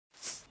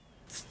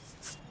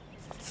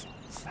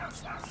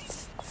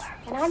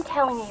And I'm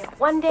telling you,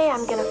 one day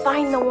I'm gonna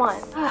find the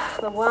one.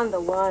 The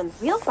one.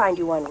 We'll find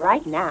you one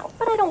right now.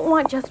 But I don't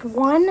want just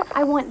one.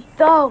 I want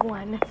the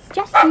one.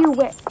 Just you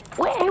wait.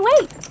 Wait. Hey,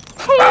 wait!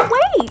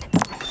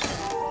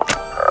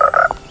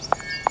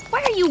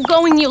 Where are you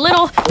going, you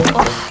little...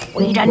 Oh,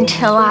 wait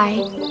until I...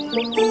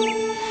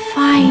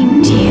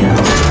 find you.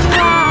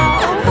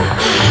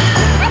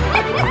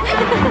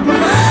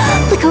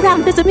 Look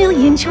around, there's a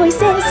million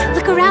choices.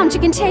 Look around,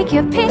 you can take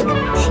your pick.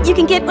 You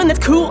can get one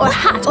that's cool or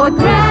hot or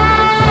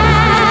grand.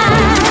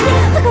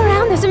 Look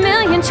around, there's a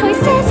million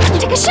choices.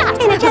 Take a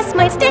shot and it just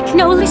might stick.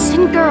 No,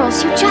 listen,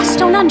 girls, you just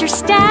don't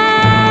understand.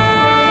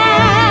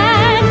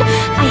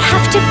 I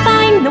have to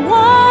find the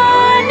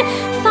one.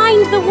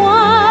 Find the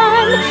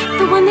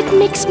one that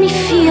makes me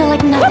feel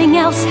like nothing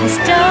else has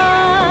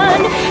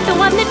done. The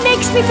one that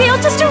makes me feel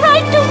just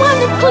right. The one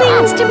that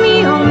clings to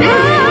me all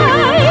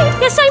night.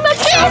 Yes, I'm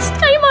obsessed.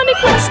 I'm on a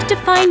quest to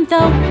find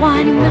the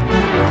one.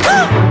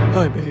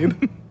 Hi, babe.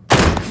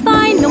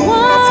 Find the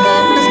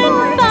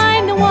one.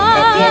 Find the one.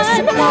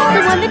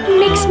 The one that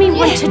makes me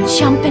want to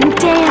jump and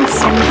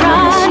dance and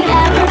run.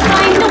 Ever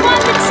find the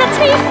one that sets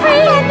me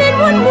free? And then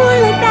one more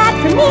like that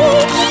for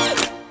me.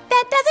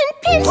 That doesn't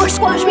pinch or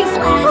squash me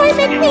flat or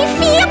make me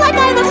feel like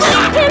I'm a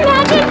cat.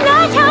 Imagine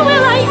that, how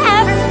will I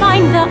ever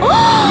find the...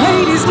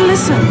 Ladies,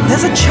 listen,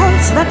 there's a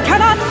chance that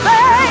cannot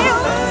fail.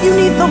 You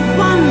need the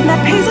one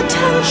that pays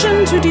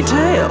attention to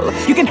detail.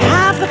 You can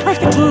have the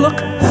perfect look.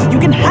 You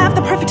can have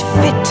the perfect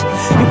fit.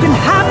 You can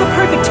have the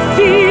perfect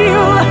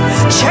feel.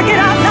 Check it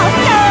out now.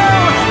 No,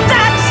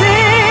 that's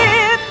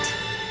it.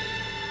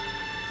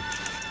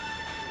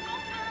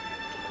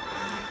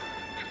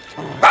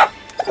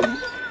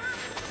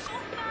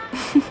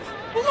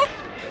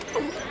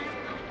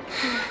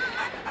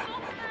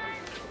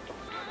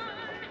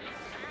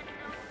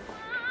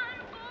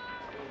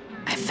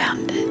 I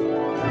found it.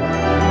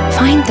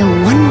 Find the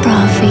one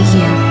bra for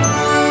you.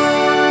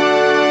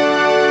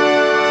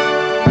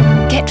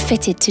 Get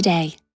fitted today.